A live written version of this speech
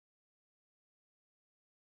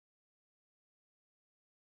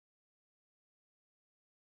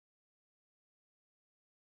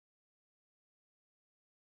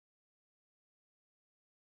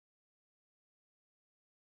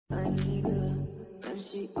I need her, when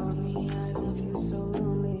she on me, I don't feel so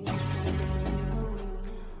lonely.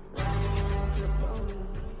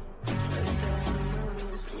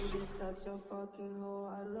 Such a fucking hoe,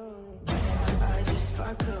 I love it. I just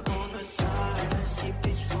fuck her on the side. She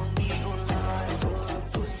bitch for me online. For her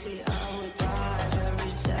pussy, I would die.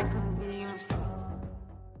 Every second being fine.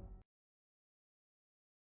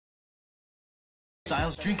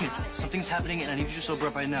 Styles, drink it. Something's happening and I need you to sober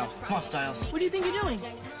up right now. Come on, Styles. What do you think you're doing?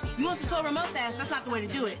 You want to sober him up fast, that's not the way to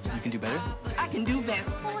do it. You can do better? I can do best.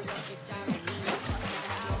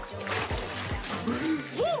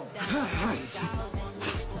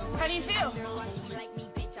 How do you feel?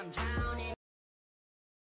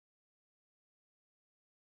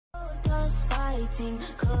 Fighting,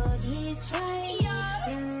 could he try?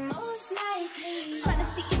 Most likely. Trying to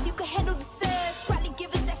see if you can handle the sex. Probably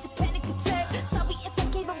give us that's a panic attack. Sorry if I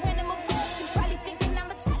gave a random emotion. Probably thinking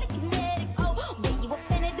I'm a telekinetic. Oh, wait, you a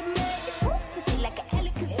fan of the magic? Proof pussy like an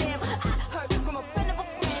Alakazam. I heard from a friend of a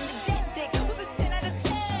friend that dick was a 10 out of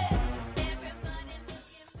 10. Everybody look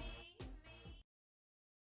at me.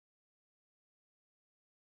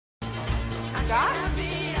 I got it.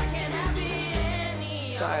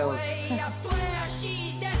 Styles. I swear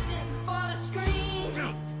she's destined for the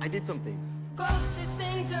screen. I did something. Closest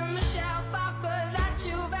thing to Michelle Pfeiffer that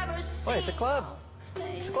you've ever seen. Oh, it's a club.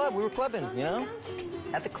 It's a club. We were clubbing, you know?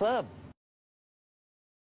 At the club.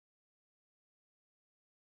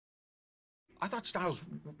 I thought Styles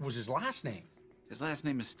was his last name. His last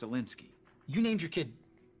name is Stalinsky. You named your kid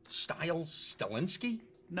Styles Stalinsky?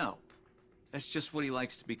 No, that's just what he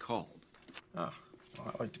likes to be called. Oh,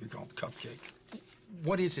 well, I like to be called Cupcake.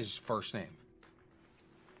 What is his first name?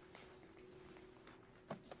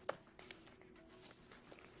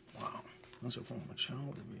 Wow, that's a form of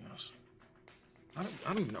child abuse. I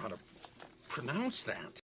don't even know how to pronounce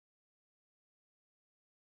that.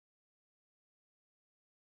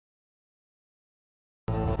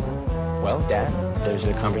 Well, Dad, there's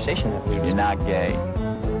a conversation that You're not gay.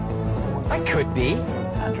 I could be.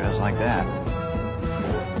 Not dressed like that.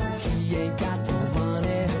 She ain't got no money,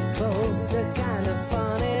 her clothes are kind of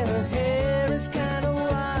funny, her hair is kind of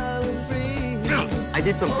wild and free. I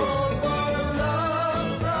did something.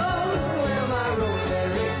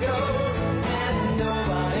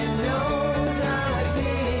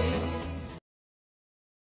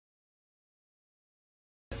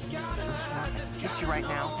 Kiss you right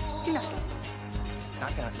now. You're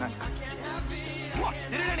not gonna. What?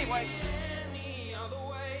 Did it anyway.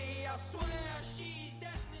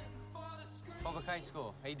 Public High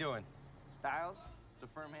School. How you doing? Styles? It's a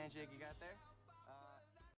firm handshake you got there?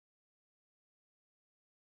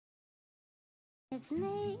 It's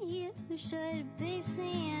me you should be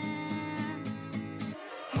seeing.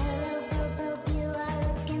 Hello, Bobo, you are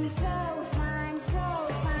looking so fine, so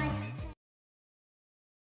fine.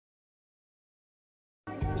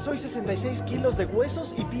 Soy 66 kilos de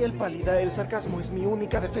huesos y piel pálida. El sarcasmo es mi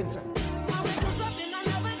única defensa.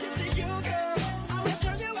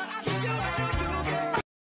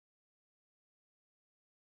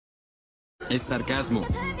 Es sarcasmo.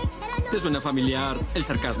 ¿Te suena familiar el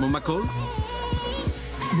sarcasmo, McCall?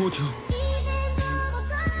 Mucho.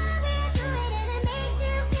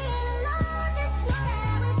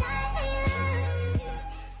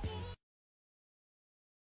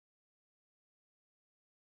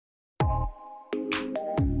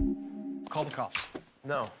 Call the cops.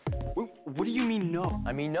 No. What do you mean, no?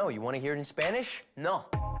 I mean, no. You want to hear it in Spanish? No.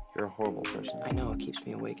 You're a horrible person. I know. It keeps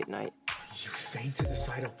me awake at night. You faint at the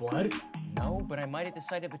sight of blood? No, but I might at the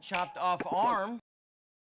sight of a chopped off arm.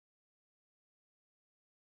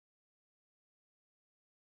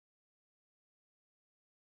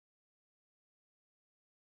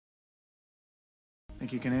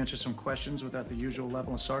 Think you can answer some questions without the usual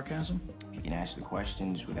level of sarcasm? If you can ask the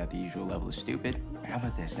questions without the usual level of stupid. How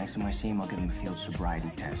about this? Next time I see him, I'll give him a field sobriety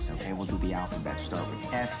test, okay? We'll do the alphabet. Start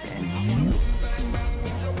with F and...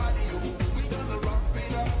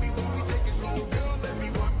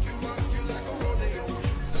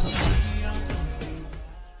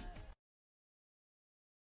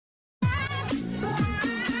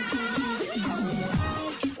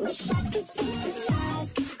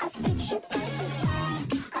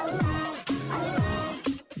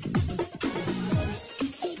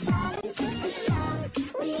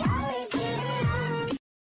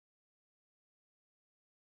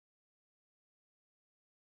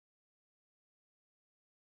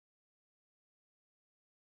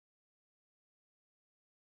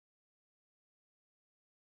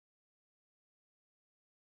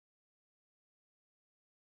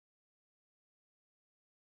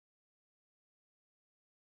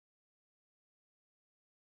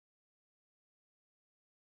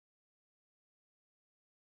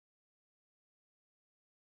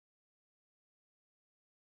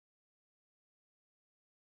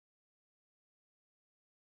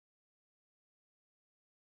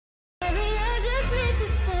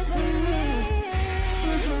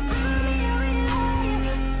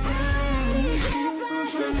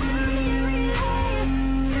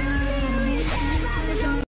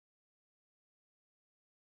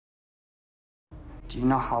 you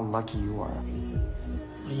know how lucky you are.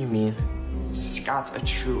 What do you mean? Scott's a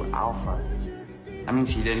true alpha. That means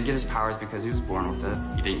he didn't get his powers because he was born with it.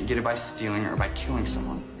 He didn't get it by stealing or by killing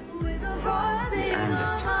someone. He earned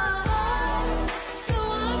it.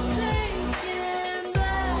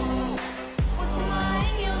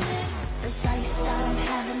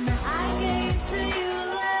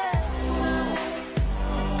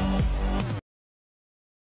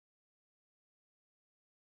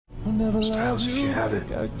 Styles, if you have it,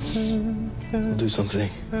 I'll do something.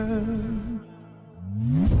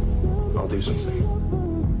 I'll do something.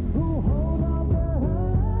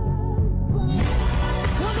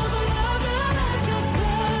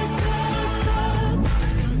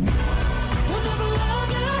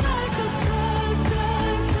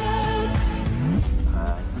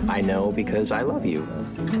 I know because I love you.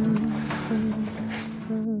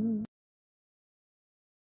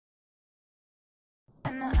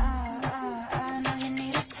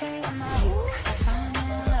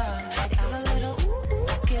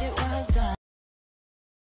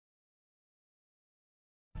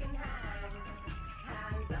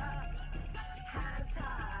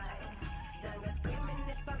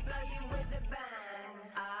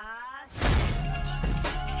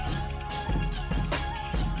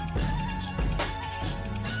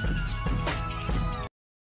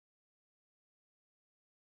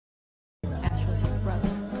 Ash was his brother.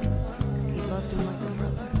 He loved him like a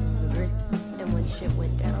brother. And when shit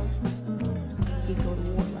went down, he'd go to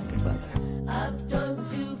war like a brother. I've done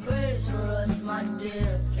too great for us, my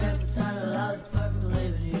dear. Can't pretend that I was perfect,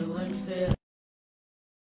 leaving you in fear.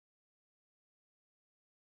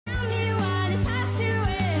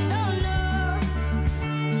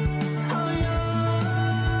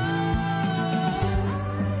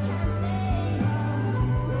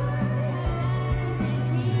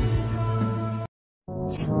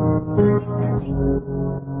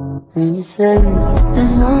 He said,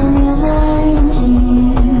 as long as I'm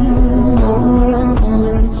here, no one can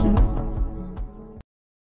hurt you.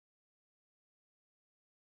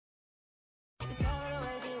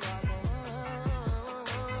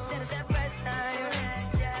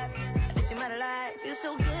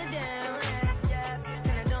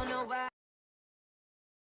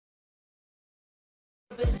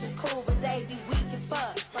 Bitches cool, but they be weak as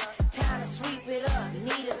fuck. Time to sweep it up,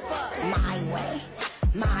 neat as fuck.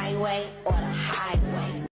 My way or the highway.